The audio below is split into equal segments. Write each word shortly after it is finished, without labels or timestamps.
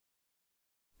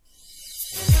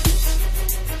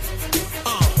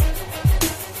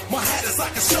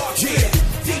a shark's fin.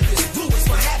 Deepest blue is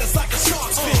my hat is like a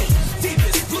shark's fin.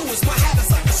 Deepest blue is my hat is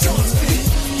like a shark's fin.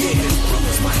 Yeah, blue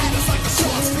is my hat is like a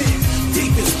shark's fin.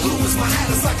 Deepest blue is my hat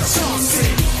is like a shark's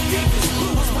fin. Deepest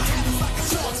blue is my hat is like a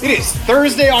shark's fin. It is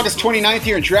Thursday, August 29th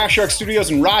here in Draft Shark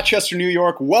Studios in Rochester, New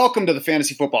York. Welcome to the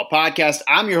Fantasy Football Podcast.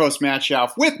 I'm your host, Matt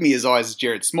Schauf. With me, as always, is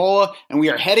Jared Smola, and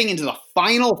we are heading into the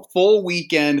final full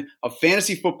weekend of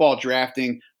fantasy football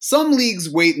drafting. Some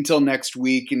leagues wait until next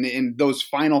week in those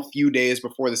final few days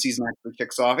before the season actually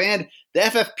kicks off. And the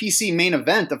FFPC main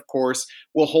event, of course,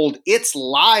 will hold its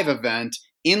live event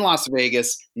in Las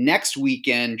Vegas next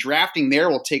weekend. Drafting there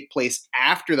will take place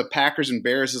after the Packers and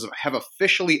Bears have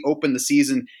officially opened the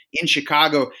season in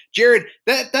Chicago. Jared,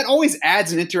 that always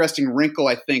adds an interesting wrinkle,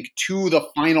 I think, to the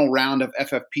final round of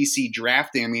FFPC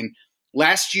drafting. I mean,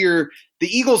 last year, the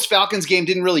Eagles-Falcons game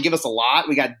didn't really give us a lot.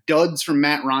 We got duds from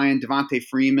Matt Ryan, Devontae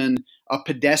Freeman, a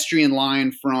pedestrian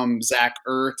line from Zach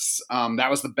Ertz. That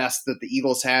was the best that the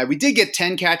Eagles had. We did get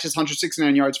 10 catches,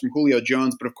 169 yards from Julio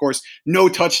Jones, but of course, no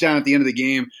touchdown at the end of the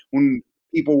game when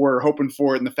people were hoping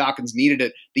for it and the Falcons needed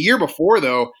it. The year before,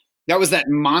 though, that was that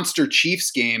monster Chiefs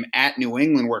game at New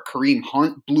England where Kareem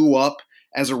Hunt blew up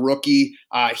as a rookie.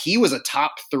 He was a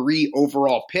top 3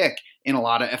 overall pick in a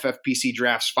lot of FFPC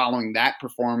drafts following that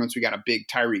performance. We got a big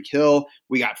Tyreek Hill.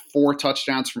 We got 4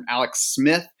 touchdowns from Alex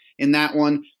Smith in that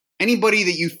one. Anybody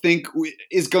that you think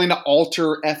is going to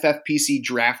alter FFPC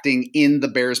drafting in the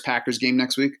Bears-Packers game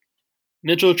next week?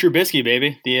 Mitchell Trubisky,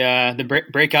 baby. The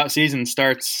breakout season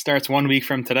starts 1 week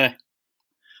from today.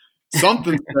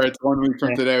 Something starts 1 week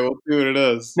from today. We'll see what it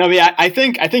is. No, but yeah, I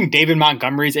think David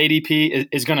Montgomery's ADP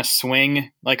is going to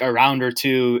swing like a round or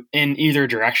two in either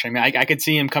direction. I mean, I could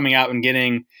see him coming out and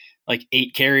getting like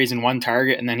 8 carries and 1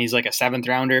 target, and then he's like a 7th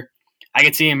rounder. I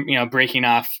could see him, breaking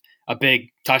off a big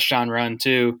touchdown run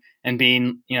too, and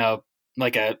being,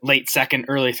 like a late 2nd,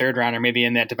 early 3rd rounder, maybe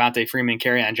in that Devontae Freeman,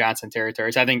 Kerryon Johnson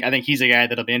territory. So I think he's a guy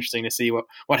that'll be interesting to see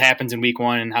what happens in week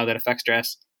 1 and how that affects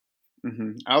drafts.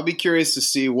 Mm-hmm. I'll be curious to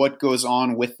see what goes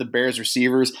on with the Bears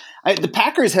receivers. The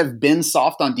Packers have been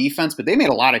soft on defense, but they made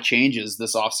a lot of changes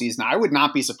this offseason. I would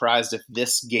not be surprised if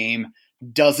this game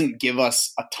doesn't give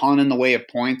us a ton in the way of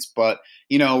points, but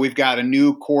we've got a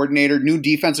new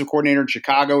defensive coordinator in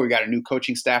Chicago. We've got a new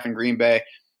coaching staff in Green Bay.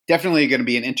 Definitely going to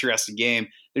be an interesting game.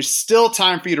 There's still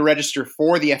time for you to register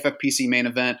for the FFPC main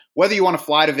event, whether you want to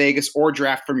fly to Vegas or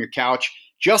draft from your couch.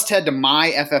 Just head to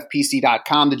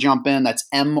myffpc.com to jump in. That's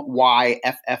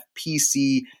myffpc.com.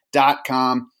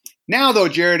 Now, though,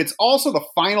 Jared, it's also the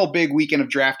final big weekend of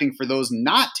drafting for those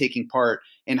not taking part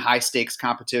in high-stakes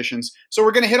competitions. So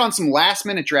we're going to hit on some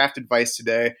last-minute draft advice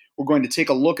today. We're going to take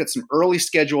a look at some early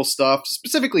schedule stuff,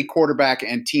 specifically quarterback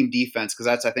and team defense, because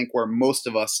that's, I think, where most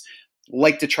of us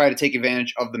like to try to take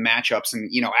advantage of the matchups and,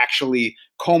 actually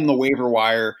comb the waiver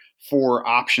wire for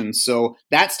options. So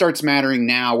that starts mattering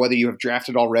now, whether you have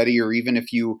drafted already or even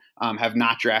if you have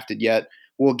not drafted yet.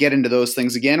 We'll get into those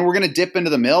things again. We're going to dip into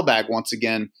the mailbag once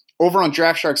again. Over on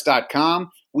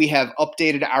draftsharks.com, we have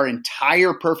updated our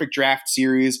entire perfect draft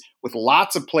series with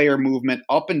lots of player movement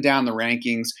up and down the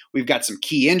rankings. We've got some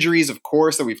key injuries, of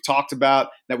course, that we've talked about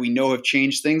that we know have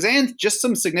changed things, and just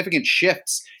some significant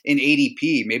shifts in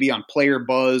ADP, maybe on player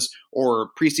buzz or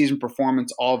preseason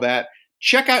performance, all that.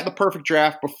 Check out the perfect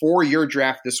draft before your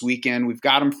draft this weekend. We've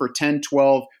got them for 10,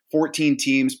 12, 14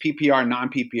 teams, PPR,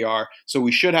 non-PPR, so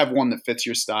we should have one that fits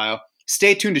your style.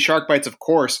 Stay tuned to Shark Bites, of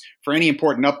course, for any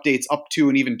important updates up to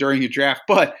and even during your draft.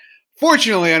 But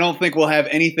fortunately, I don't think we'll have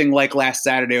anything like last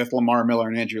Saturday with Lamar Miller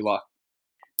and Andrew Luck.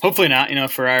 Hopefully not,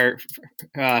 for our,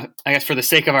 I guess for the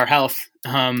sake of our health.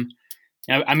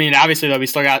 Obviously, though, we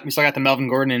still got the Melvin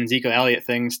Gordon and Ezekiel Elliott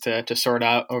things to sort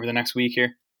out over the next week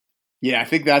here. Yeah, I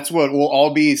think that's what we'll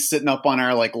all be sitting up on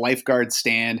our lifeguard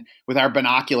stand with our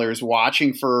binoculars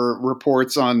watching for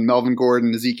reports on Melvin Gordon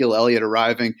and Ezekiel Elliott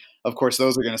arriving. Of course,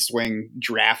 those are going to swing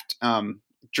draft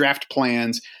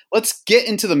plans. Let's get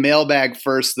into the mailbag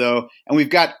first, though. And we've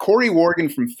got Corey Worgan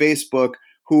from Facebook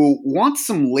who wants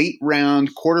some late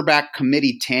round quarterback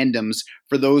committee tandems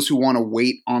for those who want to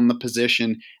wait on the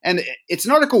position. And it's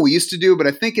an article we used to do, but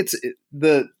I think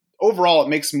overall, it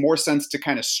makes more sense to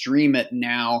kind of stream it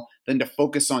now than to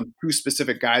focus on 2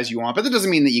 specific guys you want. But that doesn't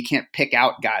mean that you can't pick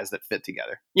out guys that fit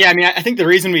together. Yeah, I think the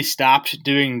reason we stopped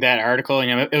doing that article,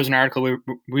 it was an article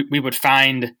we would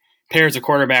find pairs of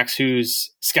quarterbacks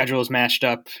whose schedules matched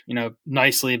up,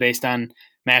 nicely based on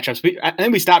matchups. I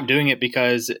think we stopped doing it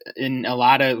because in a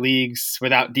lot of leagues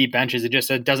without deep benches,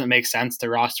 it doesn't make sense to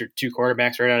roster 2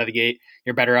 quarterbacks right out of the gate.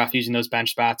 You're better off using those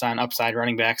bench spots on upside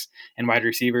running backs and wide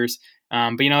receivers.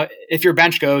 But if your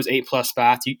bench goes 8+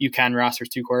 spots, you can roster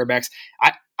 2 quarterbacks.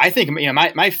 I think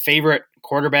my favorite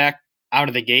quarterback out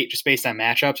of the gate just based on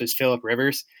matchups is Phillip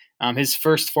Rivers. His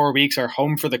first 4 weeks are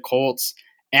home for the Colts,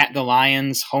 at the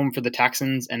Lions, home for the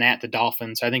Texans, and at the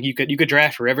Dolphins. So I think you could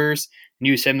draft Rivers and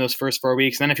use him those first 4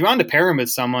 weeks. And then if you wanted to pair him with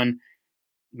someone,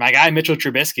 my guy Mitchell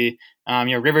Trubisky,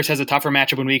 Rivers has a tougher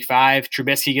matchup in week 5.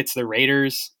 Trubisky gets the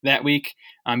Raiders that week.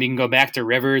 You can go back to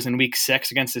Rivers in week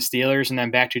 6 against the Steelers, and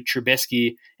then back to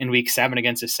Trubisky in week 7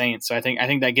 against the Saints. So I think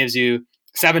that gives you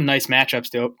 7 nice matchups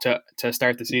to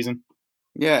start the season.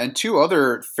 Yeah, and 2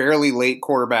 other fairly late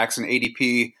quarterbacks in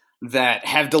ADP that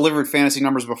have delivered fantasy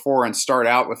numbers before and start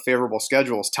out with favorable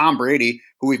schedules. Tom Brady,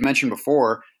 who we've mentioned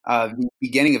before, the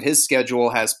beginning of his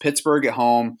schedule has Pittsburgh at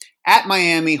home, at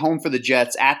Miami, home for the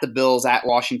Jets, at the Bills, at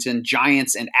Washington,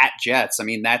 Giants, and at Jets. I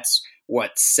mean, that's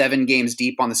 7 games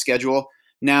deep on the schedule.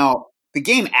 Now, the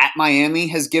game at Miami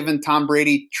has given Tom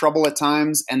Brady trouble at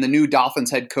times, and the new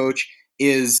Dolphins head coach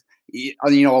is a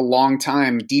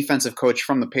long-time defensive coach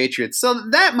from the Patriots. So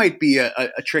that might be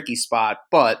a tricky spot,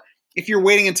 but if you're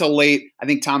waiting until late, I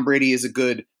think Tom Brady is a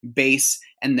good base,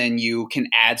 and then you can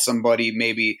add somebody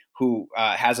maybe who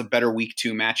has a better week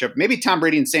 2 matchup. Maybe Tom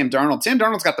Brady and Sam Darnold. Sam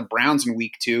Darnold's got the Browns in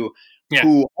week 2,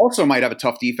 who also might have a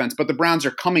tough defense, but the Browns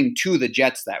are coming to the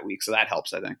Jets that week, so that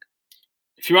helps, I think.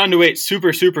 If you wanted to wait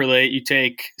super, super late, you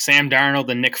take Sam Darnold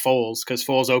and Nick Foles, because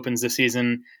Foles opens the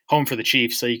season home for the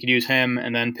Chiefs, so you could use him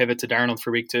and then pivot to Darnold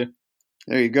for week 2.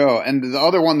 There you go. And the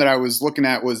other one that I was looking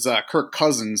at was Kirk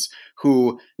Cousins,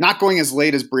 who not going as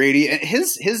late as Brady.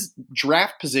 His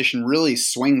draft position really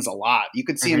swings a lot. You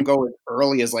could see him go as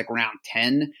early as round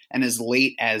 10 and as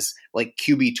late as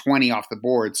QB 20 off the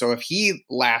board. So if he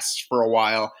lasts for a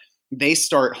while, they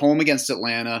start home against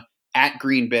Atlanta, at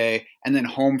Green Bay, and then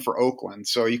home for Oakland.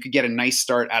 So you could get a nice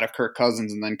start out of Kirk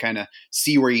Cousins and then kind of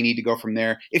see where you need to go from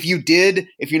there. If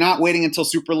you're not waiting until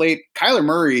super late, Kyler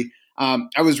Murray,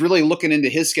 I was really looking into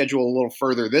his schedule a little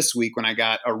further this week when I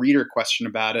got a reader question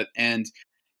about it. And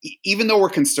even though we're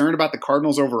concerned about the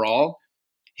Cardinals overall,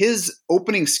 his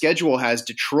opening schedule has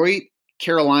Detroit,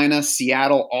 Carolina,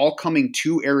 Seattle, all coming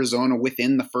to Arizona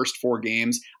within the first 4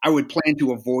 games. I would plan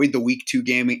to avoid the week 2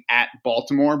 game at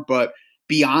Baltimore, but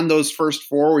beyond those first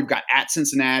 4, we've got at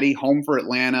Cincinnati, home for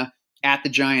Atlanta, at the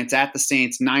Giants, at the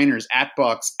Saints, Niners, at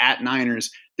Bucks, at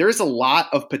Niners. There's a lot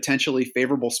of potentially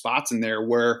favorable spots in there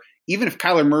where even if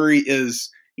Kyler Murray is,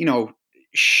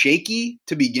 shaky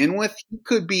to begin with, he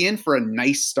could be in for a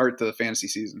nice start to the fantasy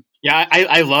season. Yeah,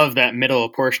 I love that middle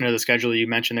portion of the schedule you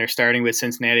mentioned there, starting with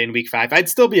Cincinnati in week 5. I'd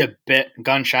still be a bit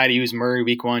gun shy to use Murray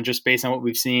week 1 just based on what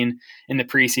we've seen in the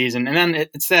preseason. And then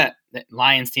it's that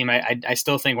Lions team I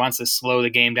still think wants to slow the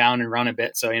game down and run a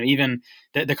bit. So even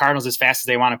the Cardinals, as fast as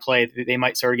they want to play, they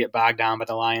might sort of get bogged down by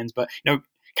the Lions. But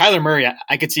Kyler Murray,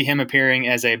 I could see him appearing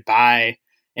as a buy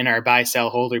in our buy, sell,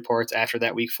 hold reports after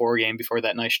that week 4 game before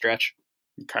that nice stretch.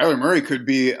 Kyler Murray could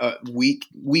be a week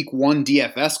 1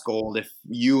 DFS gold if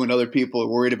you and other people are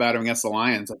worried about him against the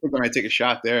Lions. I think I might take a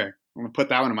shot there. I'm going to put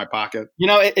that one in my pocket.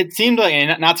 It seemed like,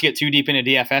 and not to get too deep into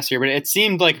DFS here, but it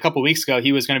seemed like a couple weeks ago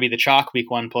he was going to be the chalk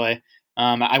week 1 play.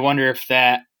 I wonder if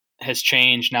that has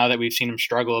changed now that we've seen him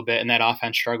struggle a bit and that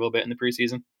offense struggle a bit in the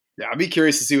preseason. Yeah, I'd be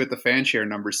curious to see what the fan share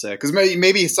numbers say. Because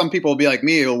maybe some people will be like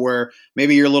me, where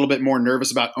maybe you're a little bit more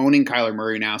nervous about owning Kyler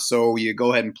Murray now, so you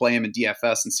go ahead and play him in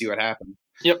DFS and see what happens.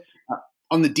 Yep.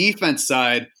 On the defense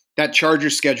side, that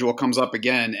Chargers schedule comes up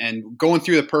again, and going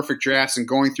through the perfect drafts and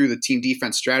going through the team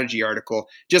defense strategy article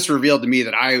just revealed to me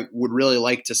that I would really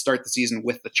like to start the season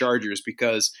with the Chargers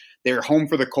because they're home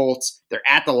for the Colts, they're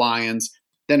at the Lions,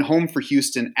 then home for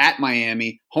Houston, at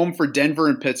Miami, home for Denver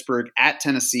and Pittsburgh, at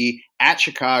Tennessee, at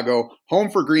Chicago, home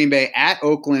for Green Bay, at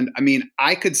Oakland. I mean,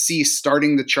 I could see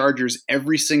starting the Chargers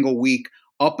every single week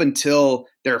up until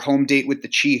their home date with the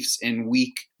Chiefs in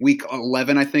week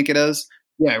 11, I think it is.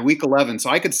 Yeah, week 11.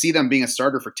 So I could see them being a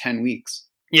starter for 10 weeks.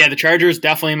 Yeah, the Chargers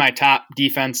definitely my top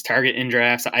defense target in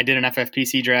drafts. I did an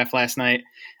FFPC draft last night.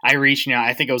 I reached,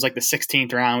 I think it was like the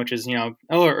 16th round, which is, a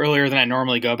little earlier than I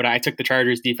normally go, but I took the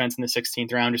Chargers defense in the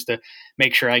 16th round just to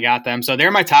make sure I got them. So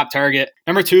they're my top target.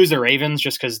 Number 2 is the Ravens,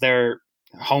 just because they're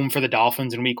home for the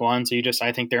Dolphins in week 1. So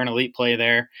I think they're an elite play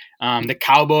there. The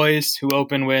Cowboys, who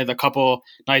open with a couple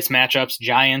nice matchups,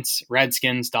 Giants,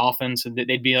 Redskins, Dolphins. So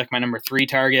they'd be like my number 3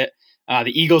 target.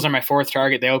 The Eagles are my 4th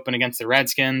target. They open against the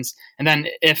Redskins. And then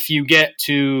if you get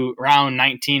to round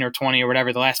 19 or 20 or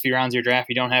whatever, the last few rounds of your draft,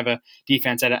 you don't have a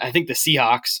defense at it. I think the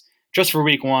Seahawks, just for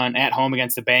week 1, at home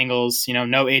against the Bengals,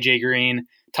 no A.J. Green,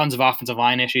 tons of offensive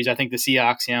line issues. I think the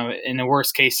Seahawks, in the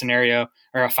worst case scenario,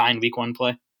 are a fine week 1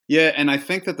 play. Yeah, and I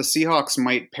think that the Seahawks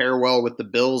might pair well with the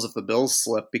Bills if the Bills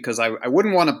slip, because I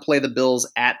wouldn't want to play the Bills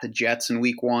at the Jets in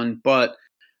week 1, but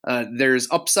There's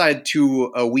upside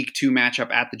to a week 2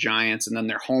 matchup at the Giants, and then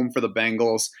they're home for the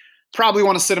Bengals. Probably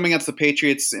want to sit them against the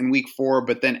Patriots in week 4,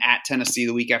 but then at Tennessee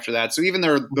the week after that. So even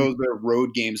though those are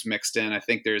road games mixed in, I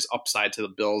think there's upside to the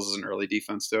Bills as an early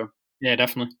defense too. Yeah,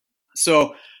 definitely.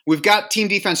 So we've got team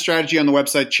defense strategy on the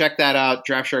website. Check that out,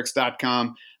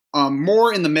 draftsharks.com.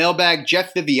 More in the mailbag.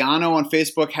 Jeff Viviano on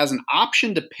Facebook has an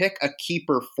option to pick a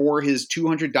keeper for his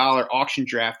 $200 auction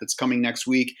draft that's coming next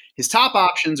week. His top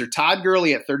options are Todd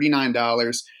Gurley at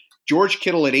 $39, George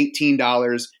Kittle at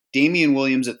 $18, Damian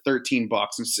Williams at $13.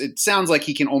 It sounds like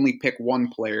he can only pick one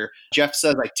player. Jeff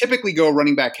says, I typically go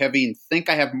running back heavy and think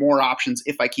I have more options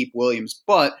if I keep Williams,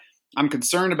 but I'm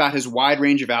concerned about his wide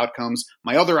range of outcomes.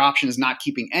 My other option is not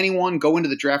keeping anyone. Go into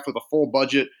the draft with a full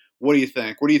budget. What do you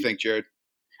think? What do you think, Jared?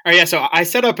 Oh, yeah, so I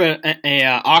set up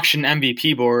a auction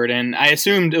MVP board, and I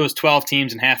assumed it was 12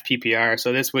 teams and half PPR,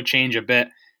 so this would change a bit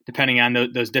depending on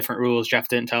those different rules. Jeff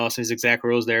didn't tell us his exact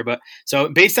rules there, but so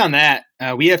based on that,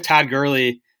 we have Todd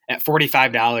Gurley at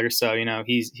 $45, so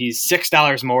he's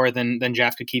 $6 more than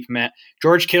Jeff could keep him at.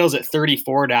 George Kittle's at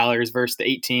 $34 versus the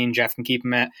 $18 Jeff can keep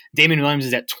him at. Damian Williams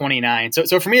is at $29.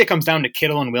 So for me, it comes down to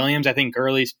Kittle and Williams. I think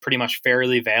Gurley's pretty much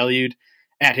fairly valued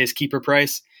at his keeper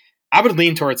price. I would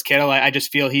lean towards Kittle. I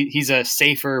just feel he's a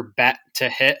safer bet to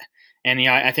hit, and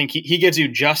I think he gives you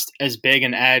just as big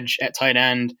an edge at tight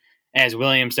end as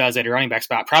Williams does at your running back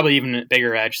spot, probably even a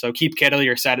bigger edge. So keep Kittle,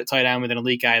 you're set at tight end with an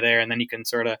elite guy there, and then you can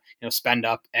sort of spend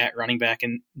up at running back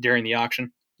during the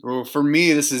auction. Well, for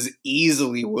me, this is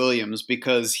easily Williams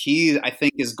because he, I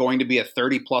think, is going to be a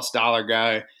 $30+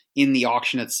 guy in the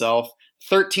auction itself.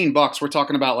 $13, we're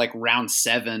talking about like round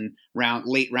 7,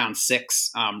 late round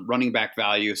 6 running back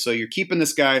value. So you're keeping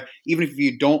this guy, even if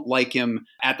you don't like him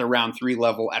at the round 3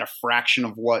 level, at a fraction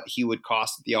of what he would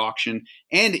cost at the auction.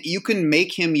 And you can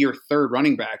make him your third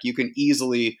running back. You can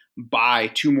easily buy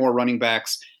 2 more running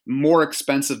backs more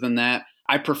expensive than that.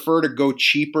 I prefer to go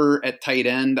cheaper at tight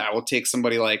end. I will take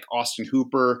somebody like Austin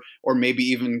Hooper or maybe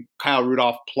even Kyle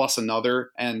Rudolph plus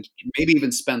another, and maybe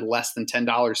even spend less than $10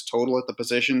 total at the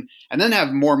position, and then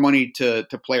have more money to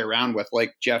play around with,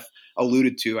 like Jeff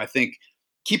alluded to. I think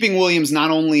keeping Williams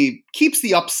not only keeps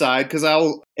the upside, because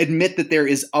I'll admit that there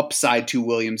is upside to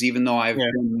Williams, even though I've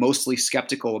been mostly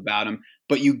skeptical about him,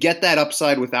 but you get that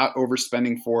upside without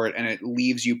overspending for it, and it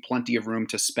leaves you plenty of room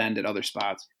to spend at other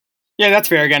spots. Yeah, that's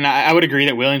fair. Again, I would agree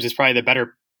that Williams is probably the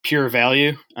better pure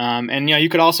value. And you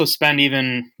could also spend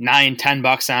even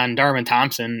 $9-10 on Darwin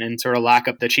Thompson and sort of lock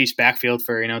up the Chiefs backfield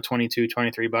for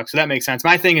 $22-23. So that makes sense.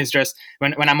 My thing is just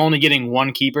when I'm only getting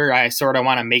one keeper, I sort of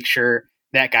want to make sure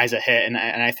that guy's a hit. And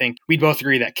I think we'd both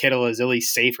agree that Kittle is at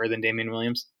least safer than Damian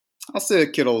Williams. I'll say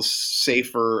that Kittle's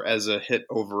safer as a hit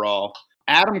overall.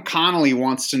 Adam Connolly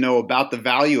wants to know about the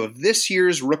value of this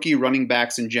year's rookie running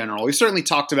backs in general. We certainly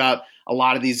talked about a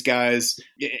lot of these guys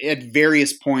at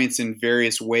various points in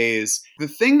various ways. The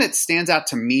thing that stands out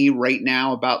to me right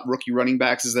now about rookie running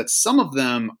backs is that some of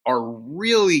them are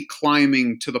really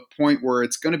climbing to the point where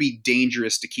it's going to be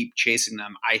dangerous to keep chasing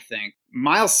them, I think.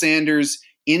 Miles Sanders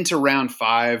into round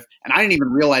 5, and I didn't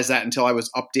even realize that until I was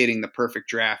updating the perfect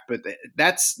draft, but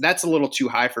that's a little too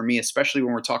high for me, especially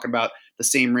when we're talking about the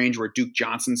same range where Duke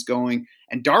Johnson's going.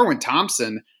 And Darwin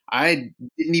Thompson, I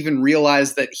didn't even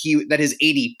realize that his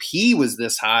ADP was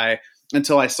this high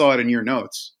until I saw it in your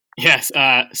notes. Yes,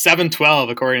 712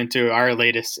 according to our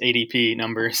latest ADP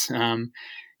numbers.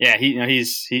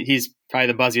 He's probably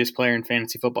the buzziest player in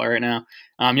fantasy football right now.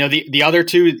 The other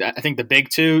two, I think the big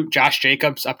two, Josh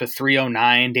Jacobs up to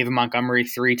 309, David Montgomery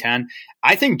 310.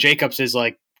 I think Jacobs is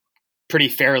like pretty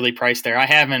fairly priced there. I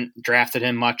haven't drafted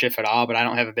him much, if at all, but I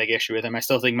don't have a big issue with him. I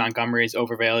still think Montgomery is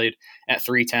overvalued at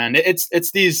 310.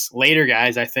 It's these later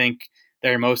guys, I think,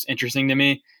 that are most interesting to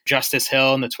me. Justice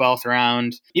Hill in the 12th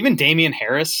round, even Damian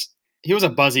Harris. He was a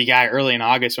buzzy guy early in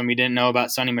August when we didn't know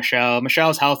about Sonny Michel.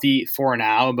 Michel's healthy for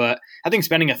now, but I think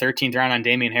spending a 13th round on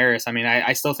Damian Harris, I mean,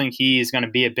 I still think he's going to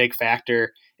be a big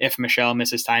factor if Michel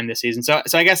misses time this season. So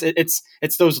I guess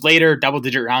it's those later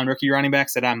double-digit round rookie running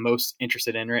backs that I'm most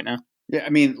interested in right now. Yeah, I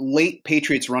mean, late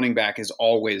Patriots running back is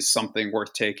always something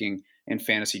worth taking in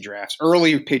fantasy drafts.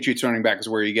 Early Patriots running back is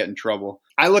where you get in trouble.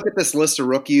 I look at this list of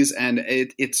rookies, and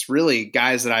it's really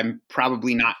guys that I'm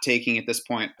probably not taking at this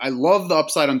point. I love the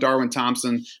upside on Darwin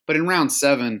Thompson, but in round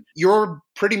 7, you're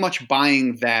pretty much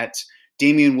buying that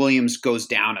Damian Williams goes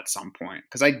down at some point,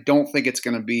 because I don't think it's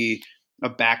going to be a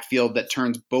backfield that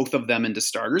turns both of them into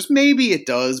starters. Maybe it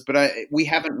does, but we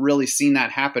haven't really seen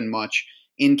that happen much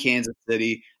in Kansas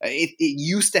City. It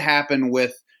used to happen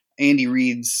with Andy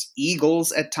Reid's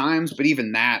Eagles at times, but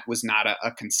even that was not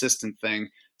a consistent thing.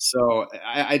 So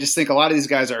I just think a lot of these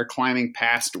guys are climbing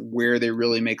past where they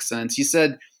really make sense. You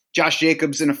said Josh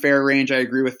Jacobs in a fair range. I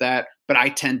agree with that. But I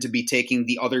tend to be taking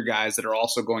the other guys that are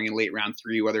also going in late round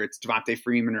 3, whether it's Devontae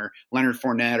Freeman or Leonard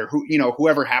Fournette or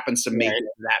whoever happens to make it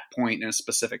to that point in a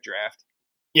specific draft.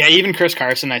 Yeah, even Chris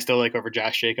Carson I still like over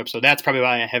Josh Jacobs, so that's probably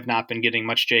why I have not been getting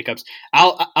much Jacobs.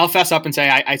 I'll fess up and say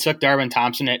I took Darwin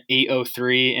Thompson at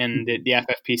 803 in the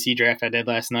FFPC draft I did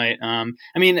last night.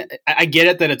 I get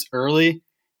it that it's early,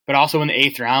 but also in the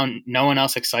 8th round, no one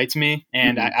else excites me,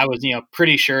 and I was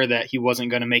pretty sure that he wasn't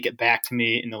going to make it back to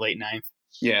me in the late 9th.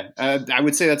 Yeah, I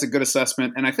would say that's a good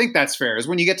assessment, and I think that's fair. Is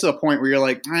when you get to the point where you're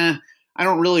like, I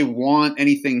don't really want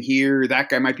anything here. That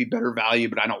guy might be better value,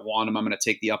 but I don't want him. I'm going to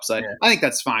take the upside. Yeah. I think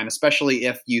that's fine, especially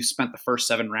if you spent the first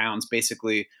 7 rounds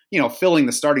basically, filling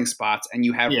the starting spots and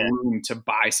you have room to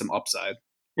buy some upside.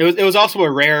 It was also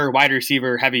a rare wide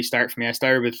receiver heavy start for me. I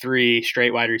started with 3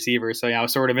 straight wide receivers. So I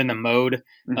was sort of in the mode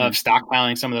of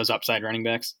stockpiling some of those upside running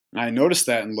backs. I noticed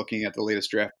that in looking at the latest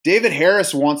draft. David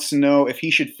Harris wants to know if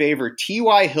he should favor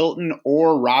T.Y. Hilton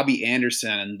or Robbie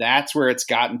Anderson. And that's where it's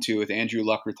gotten to with Andrew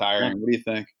Luck retiring. What do you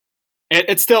think?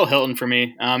 It's still Hilton for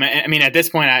me. At this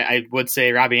point, I would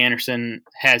say Robbie Anderson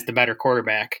has the better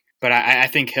quarterback. But I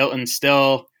think Hilton's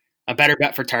still a better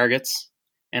bet for targets.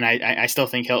 And I still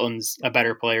think Hilton's a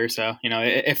better player. So,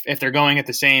 if they're going at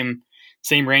the same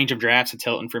range of drafts, it's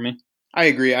Hilton for me. I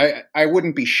agree. I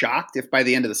wouldn't be shocked if by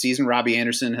the end of the season, Robbie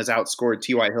Anderson has outscored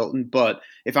T.Y. Hilton. But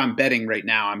if I'm betting right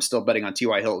now, I'm still betting on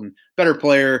T.Y. Hilton. Better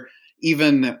player,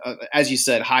 even, as you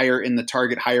said, higher in the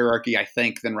target hierarchy, I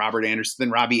think, than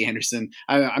Robbie Anderson.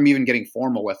 I'm even getting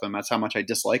formal with him. That's how much I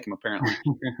dislike him, apparently.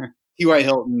 T.Y.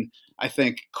 Hilton, I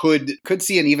think, could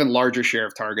see an even larger share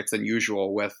of targets than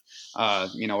usual with, a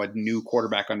new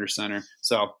quarterback under center.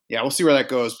 So, yeah, we'll see where that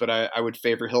goes, but I would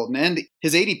favor Hilton. And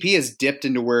his ADP has dipped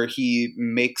into where he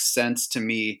makes sense to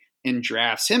me in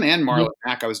drafts. Him and Marlon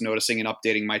Mack, I was noticing in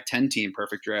updating my 10-team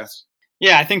perfect drafts.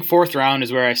 Yeah, I think 4th round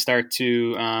is where I start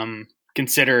to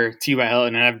consider T.Y.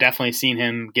 Hilton, and I've definitely seen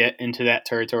him get into that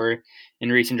territory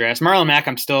in recent drafts. Marlon Mack,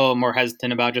 I'm still more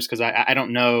hesitant about just because I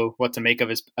don't know what to make of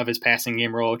his passing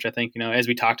game role, which I think, as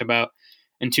we talked about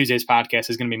in Tuesday's podcast,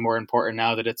 is going to be more important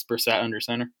now that it's Brissett under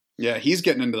center. Yeah, he's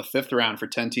getting into the 5th round for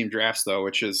 10-team drafts, though,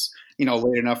 which is,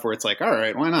 late enough where it's like, all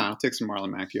right, why not? I'll take some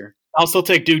Marlon Mack here. I'll still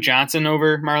take Duke Johnson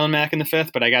over Marlon Mack in the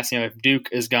 5th, but I guess, if Duke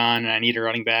is gone and I need a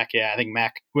running back, I think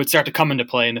Mack would start to come into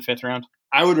play in the 5th round.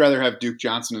 I would rather have Duke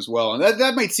Johnson as well. And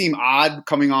that might seem odd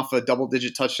coming off a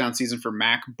double-digit touchdown season for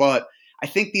Mack, but I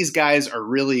think these guys are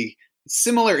really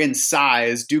similar in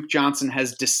size. Duke Johnson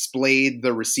has displayed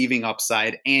the receiving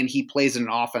upside, and he plays in an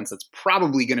offense that's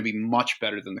probably going to be much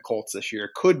better than the Colts this year.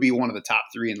 Could be one of the top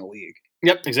 3 in the league.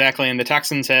 Yep, exactly. And the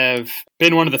Texans have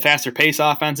been one of the faster pace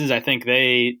offenses. I think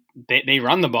they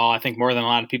run the ball, I think, more than a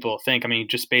lot of people think.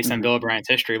 Just based on Bill O'Brien's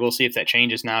history. We'll see if that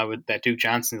changes now with that Duke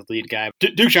Johnson's lead guy.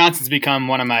 Duke Johnson's become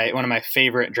one of my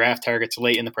favorite draft targets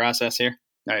late in the process here.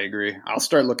 I agree. I'll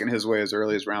start looking his way as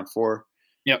early as round 4.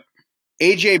 Yep.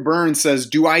 AJ Burns says,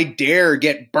 do I dare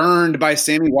get burned by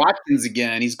Sammy Watkins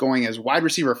again? He's going as wide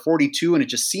receiver 42, and it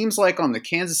just seems like on the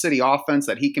Kansas City offense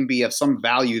that he can be of some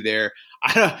value there.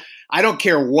 I don't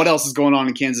care what else is going on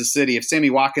in Kansas City. If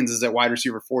Sammy Watkins is at wide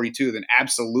receiver 42, then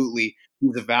absolutely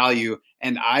he's a value.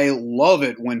 And I love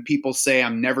it when people say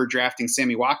I'm never drafting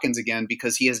Sammy Watkins again,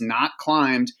 because he has not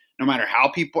climbed, no matter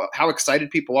how excited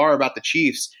people are about the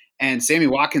Chiefs. And Sammy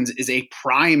Watkins is a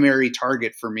primary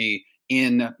target for me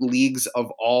in leagues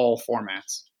of all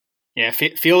formats. Yeah,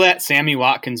 feel that Sammy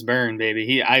Watkins burn,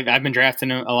 baby. I've been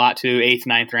drafting him a lot too, 8th,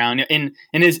 9th round. In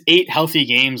his 8 healthy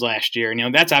games last year,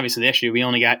 that's obviously the issue. We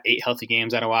only got 8 healthy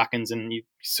games out of Watkins, and you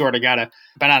sort of got to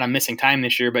bet out on missing time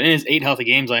this year. But in his 8 healthy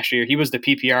games last year, he was the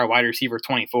PPR wide receiver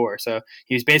 24. So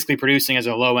he was basically producing as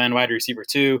a low-end wide receiver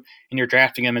 2, and you're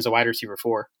drafting him as a wide receiver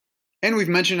 4. And we've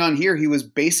mentioned on here, he was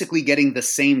basically getting the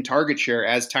same target share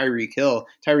as Tyreek Hill.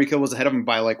 Tyreek Hill was ahead of him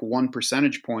by like 1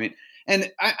 percentage point.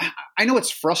 And I know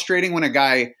it's frustrating when a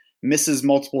guy misses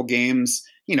multiple games,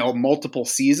 multiple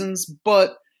seasons,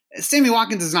 but Sammy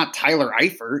Watkins is not Tyler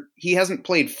Eifert. He hasn't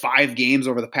played 5 games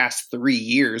over the past 3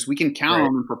 years. We can count on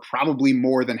him for probably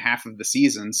more than half of the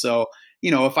season. So,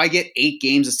 if I get 8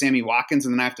 games of Sammy Watkins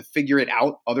and then I have to figure it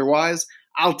out otherwise,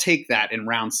 I'll take that in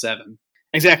round 7.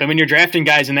 Exactly. When you're drafting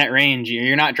guys in that range,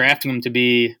 you're not drafting them to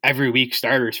be every week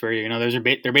starters for you.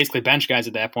 They're basically bench guys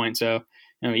at that point. So,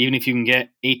 even if you can get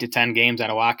 8 to 10 games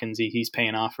out of Watkins, he's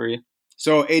paying off for you.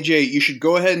 So, AJ, you should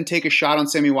go ahead and take a shot on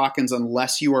Sammy Watkins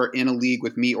unless you are in a league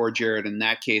with me or Jared. In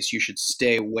that case, you should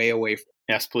stay way away from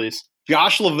him. Yes, please.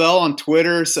 Josh Lavelle on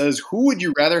Twitter says, who would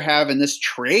you rather have in this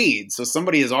trade? So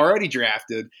somebody has already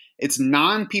drafted. It's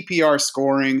non-PPR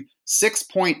scoring.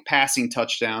 6-point passing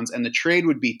touchdowns, and the trade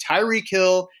would be Tyreek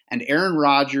Hill and Aaron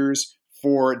Rodgers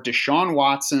for Deshaun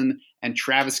Watson and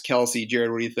Travis Kelce.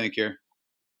 Jared, what do you think here?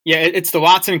 Yeah, it's the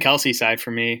Watson and Kelce side for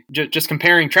me. Just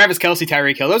comparing Travis Kelce,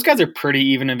 Tyreek Hill, those guys are pretty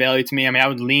even in value to me. I mean, I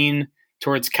would lean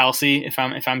towards Kelce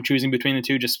if I'm choosing between the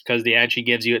two, just because the edge he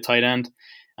gives you at tight end.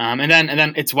 And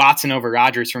then it's Watson over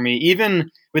Rodgers for me. Even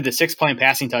with the 6-point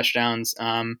passing touchdowns,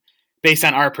 based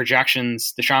on our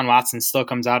projections, Deshaun Watson still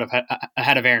comes out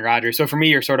ahead of Aaron Rodgers. So for me,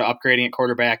 you're sort of upgrading at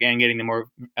quarterback and getting the more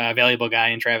valuable guy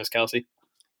in Travis Kelce.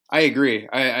 I agree.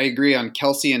 I agree on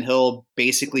Kelce and Hill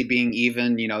basically being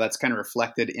even. That's kind of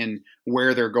reflected in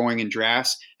where they're going in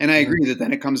drafts. And I agree that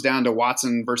then it comes down to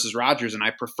Watson versus Rodgers, and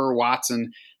I prefer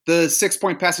Watson. The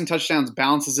 6-point passing touchdowns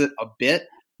balances it a bit,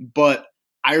 but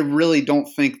I really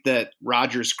don't think that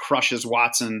Rodgers crushes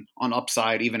Watson on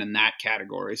upside even in that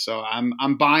category. So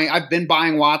I'm buying. I've been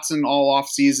buying Watson all off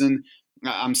season.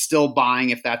 I'm still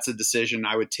buying if that's a decision.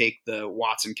 I would take the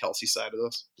Watson Kelce side of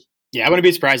this. Yeah, I wouldn't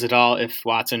be surprised at all if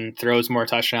Watson throws more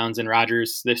touchdowns than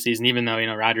Rodgers this season, even though,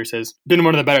 Rodgers has been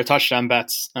one of the better touchdown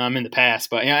bets in the past.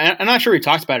 But I'm not sure we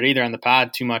talked about it either on the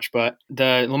pod too much, but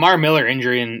the Lamar Miller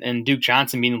injury and Duke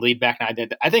Johnson being the lead back,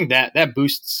 I think that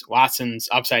boosts Watson's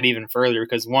upside even further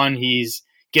because, one, he's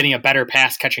getting a better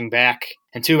pass catching back,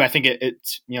 and two, I think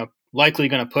it's likely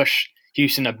going to push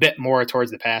Houston a bit more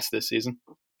towards the pass this season.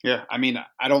 Yeah, I mean,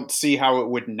 I don't see how it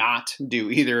would not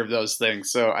do either of those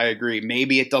things. So I agree.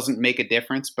 Maybe it doesn't make a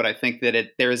difference, but I think that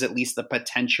there is at least the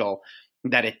potential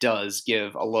that it does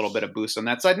give a little bit of boost on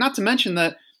that side. Not to mention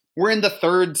that we're in the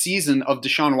 3rd season of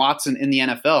Deshaun Watson in the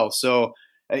NFL. So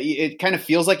it kind of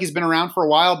feels like he's been around for a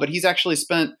while, but he's actually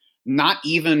spent not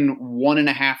even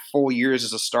 1.5 full years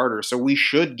as a starter. So we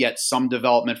should get some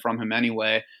development from him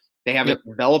anyway. They have a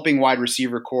developing wide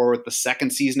receiver core with the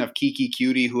 2nd season of Kiki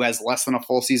Cutie, who has less than a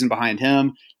full season behind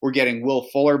him. We're getting Will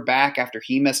Fuller back after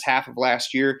he missed half of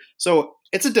last year. So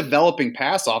it's a developing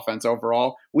pass offense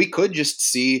overall. We could just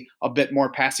see a bit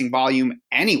more passing volume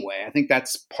anyway. I think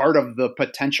that's part of the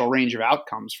potential range of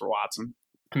outcomes for Watson.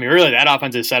 I mean, really, that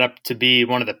offense is set up to be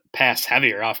one of the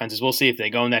pass-heavier offenses. We'll see if they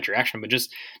go in that direction. But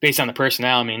just based on the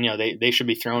personnel, I mean, they should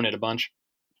be throwing it a bunch.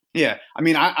 Yeah. I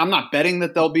mean, I'm not betting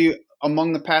that they'll be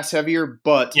among the pass heavier,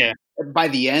 but by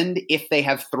the end, if they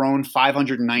have thrown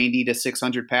 590 to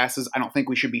 600 passes, I don't think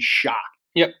we should be shocked.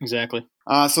 Yep, exactly.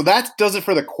 So that does it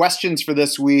for the questions for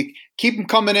this week. Keep them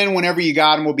coming in whenever you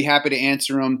got them. We'll be happy to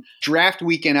answer them. Draft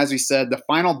weekend, as we said, the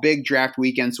final big draft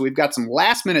weekend. So we've got some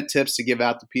last minute tips to give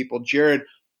out to people. Jared,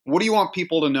 what do you want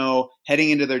people to know heading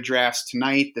into their drafts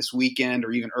tonight, this weekend,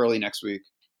 or even early next week?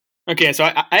 Okay, so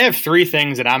I have 3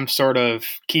 things that I'm sort of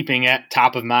keeping at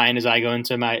top of mind as I go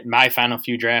into my final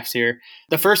few drafts here.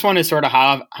 The first one is sort of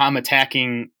how I'm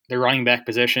attacking the running back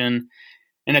position.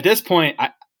 And at this point,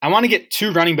 I want to get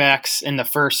 2 running backs in the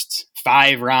first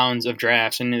 5 rounds of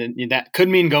drafts. And that could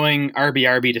mean going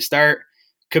RB to start.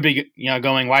 Could be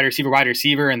going wide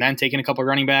receiver, and then taking a couple of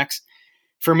running backs.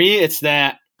 For me, it's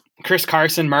that Chris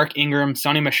Carson, Mark Ingram,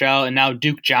 Sonny Michel, and now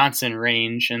Duke Johnson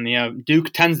range. And,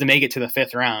 Duke tends to make it to the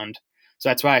 5th round. So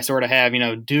that's why I sort of have,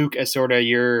 Duke as sort of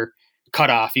your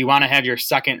cutoff. You want to have your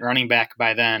second running back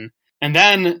by then. And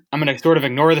then I'm going to sort of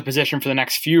ignore the position for the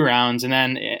next few rounds. And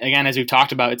then, again, as we've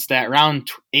talked about, it's that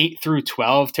round 8 through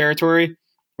 12 territory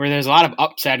where there's a lot of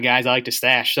upside guys I like to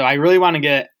stash. So I really want to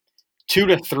get 2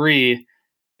 to 3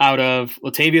 out of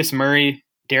Latavius Murray,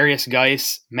 Darius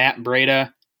Geis, Matt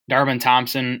Breida, Darwin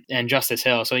Thompson, and Justice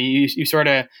Hill. So you sort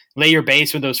of lay your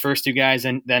base with those first 2 guys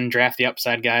and then draft the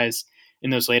upside guys in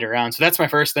those later rounds. So that's my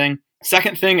first thing.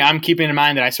 Second thing I'm keeping in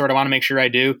mind that I sort of want to make sure I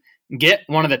do, get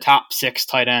one of the top 6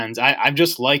 tight ends. I've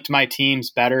just liked my teams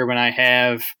better when I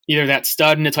have either that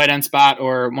stud in the tight end spot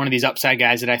or one of these upside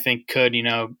guys that I think could,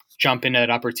 jump into that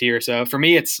upper tier. So for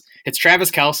me, it's Travis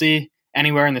Kelce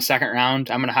anywhere in the 2nd round.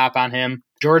 I'm going to hop on him.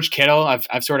 George Kittle,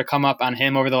 I've sort of come up on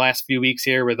him over the last few weeks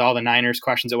here with all the Niners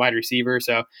questions at wide receiver.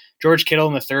 So George Kittle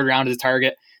in the 3rd round is a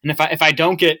target. And if I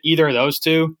don't get either of those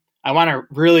 2, I want to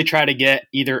really try to get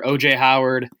either O.J.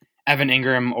 Howard, Evan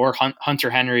Ingram, or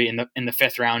Hunter Henry in the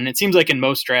 5th round. And it seems like in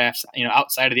most drafts,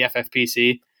 outside of the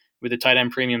FFPC with the tight end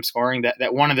premium scoring,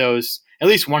 that one of those, at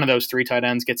least one of those 3 tight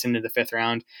ends gets into the 5th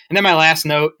round. And then my last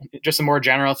note, just a more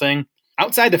general thing.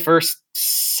 Outside the first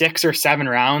 6 or 7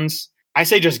 rounds, I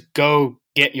say just go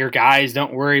get your guys.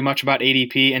 Don't worry much about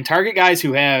ADP and target guys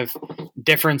who have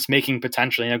difference-making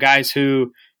potential. Guys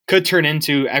who could turn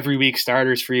into every week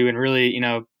starters for you and really,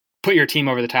 put your team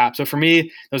over the top. So for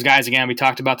me, those guys, again, we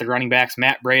talked about the running backs,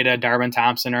 Matt Breida, Darwin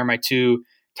Thompson are my 2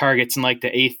 targets in like the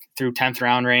 8th through 10th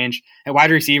round range. At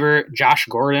wide receiver, Josh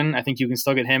Gordon, I think you can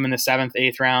still get him in the 7th,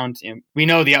 8th round. We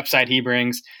know the upside he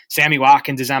brings. Sammy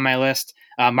Watkins is on my list.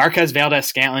 Marquez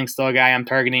Valdes-Scantling, still a guy I'm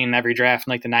targeting in every draft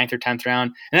in like the 9th or 10th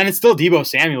round. And then it's still Deebo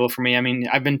Samuel for me. I mean,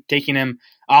 I've been taking him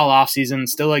all offseason,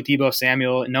 still like Deebo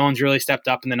Samuel. No one's really stepped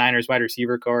up in the Niners wide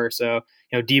receiver core. So,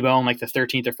 Deebo in like the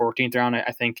 13th or 14th round,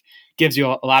 I think gives you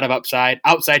a lot of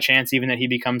outside chance even that he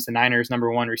becomes the Niners'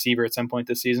 number 1 receiver at some point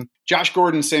this season. Josh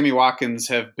Gordon, Sammy Watkins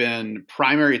have been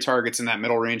primary targets in that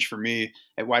middle range for me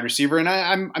at wide receiver. And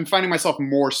I'm finding myself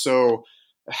more so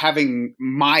having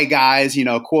my guys,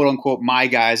 quote unquote, my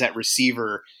guys at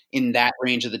receiver in that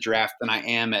range of the draft than I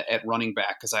am at running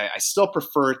back. Cause I still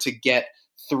prefer to get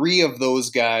 3 of those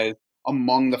guys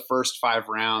among the first 5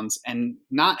 rounds and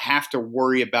not have to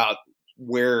worry about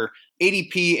where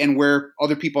ADP and where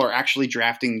other people are actually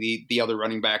drafting the other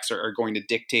running backs are going to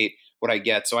dictate what I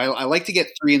get. So I like to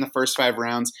get 3 in the first 5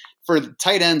 rounds. For the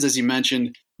tight ends, as you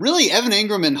mentioned, really, Evan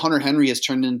Engram and Hunter Henry has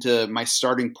turned into my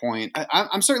starting point.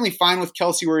 I'm certainly fine with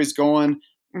Kelsey where he's going.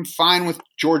 I'm fine with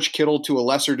George Kittle to a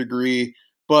lesser degree.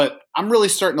 But I'm really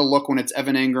starting to look when it's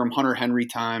Evan Engram, Hunter Henry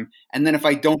time. And then if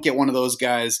I don't get one of those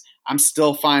guys, I'm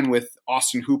still fine with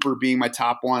Austin Hooper being my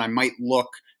top one. I might look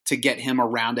to get him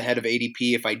around ahead of ADP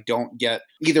if I don't get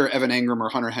either Evan Engram or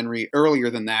Hunter Henry earlier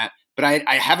than that. But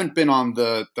I haven't been on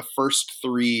the first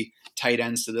 3 tight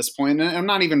ends to this point. And I'm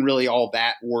not even really all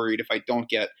that worried if I don't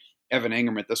get Evan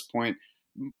Engram at this point.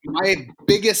 My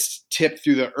biggest tip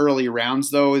through the early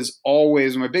rounds, though, is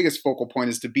always my biggest focal point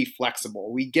is to be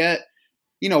flexible. We get,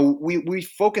 we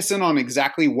focus in on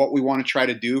exactly what we want to try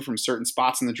to do from certain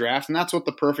spots in the draft. And that's what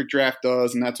the perfect draft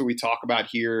does. And that's what we talk about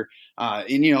here.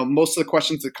 Most of the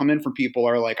questions that come in from people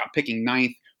are like, I'm picking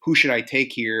 9th. Who should I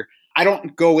take here? I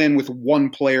don't go in with one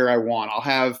player I want. I'll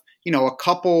have, a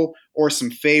couple or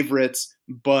some favorites,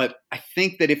 but I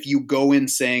think that if you go in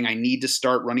saying I need to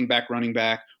start running back,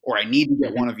 or I need to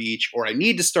get one of each, or I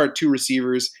need to start 2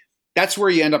 receivers, that's where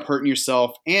you end up hurting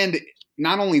yourself. And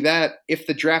not only that, if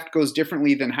the draft goes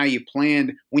differently than how you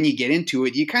planned when you get into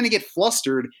it, you kind of get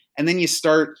flustered and then you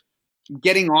start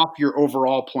getting off your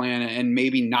overall plan and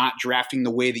maybe not drafting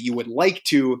the way that you would like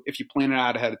to if you plan it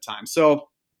out ahead of time. So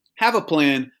have a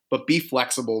plan, but be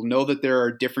flexible. Know that there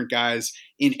are different guys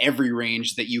in every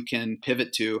range that you can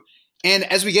pivot to. And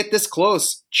as we get this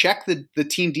close, check the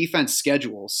team defense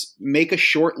schedules. Make a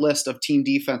short list of team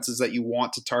defenses that you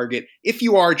want to target if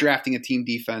you are drafting a team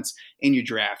defense in your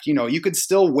draft. You could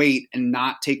still wait and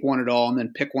not take one at all and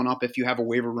then pick one up if you have a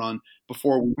waiver run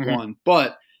before week 1.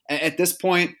 But at this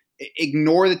point,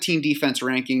 ignore the team defense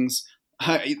rankings.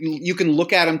 You can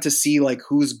look at them to see like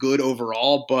who's good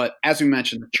overall. But as we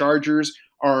mentioned, the Chargers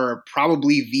are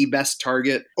probably the best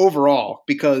target overall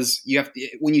because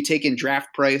when you take in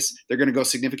draft price, they're going to go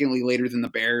significantly later than the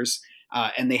Bears,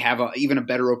 and they have even a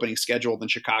better opening schedule than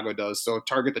Chicago does. So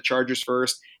target the Chargers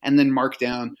first, and then mark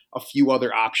down a few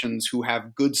other options who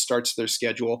have good starts to their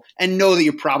schedule, and know that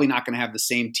you're probably not going to have the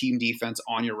same team defense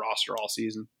on your roster all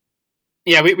season.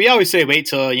 Yeah, we always say wait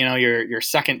till your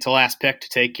second to last pick to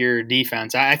take your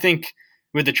defense. I think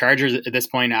with the Chargers at this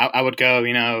point, I would go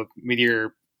with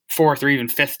your 4th or even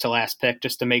 5th to last pick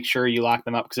just to make sure you lock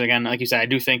them up. Because again, like you said, I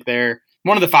do think they're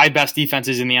one of the 5 best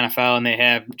defenses in the NFL, and they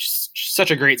have just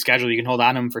such a great schedule. You can hold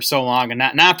on to them for so long and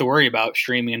not have to worry about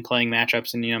streaming and playing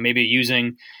matchups and maybe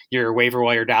using your waiver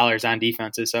wire dollars on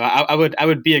defenses. So I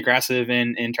would be aggressive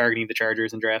in targeting the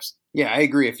Chargers in drafts. Yeah, I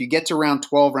agree. If you get to round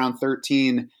 12, round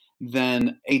 13,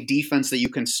 then a defense that you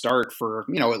can start for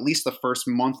at least the first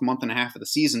month and a half of the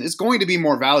season is going to be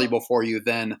more valuable for you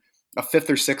than a 5th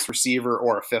or 6th receiver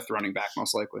or a 5th running back,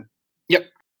 most likely. Yep.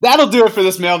 That'll do it for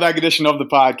this mailbag edition of the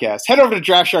podcast. Head over to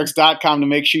DraftSharks.com to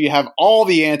make sure you have all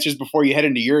the answers before you head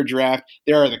into your draft.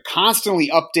 There are the constantly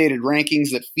updated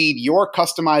rankings that feed your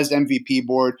customized MVP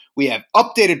board. We have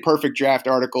updated perfect draft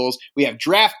articles. We have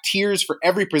draft tiers for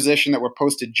every position that were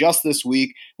posted just this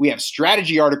week. We have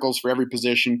strategy articles for every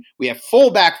position. We have full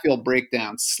backfield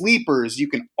breakdowns, sleepers. You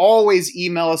can always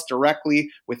email us directly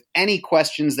with any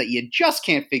questions that you just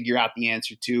can't figure out the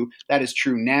answer to. That is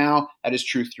true now. That is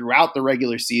true throughout the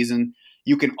regular season.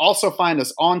 You can also find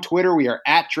us on Twitter. We are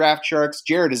at DraftSharks.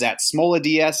 Jared is at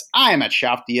SmolaDS. I am at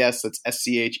SchaufDS. That's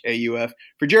SCHAUF.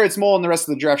 For Jared Smola and the rest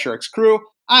of the DraftSharks crew,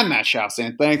 I'm Matt Schauf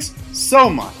saying thanks so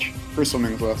much for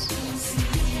swimming with us.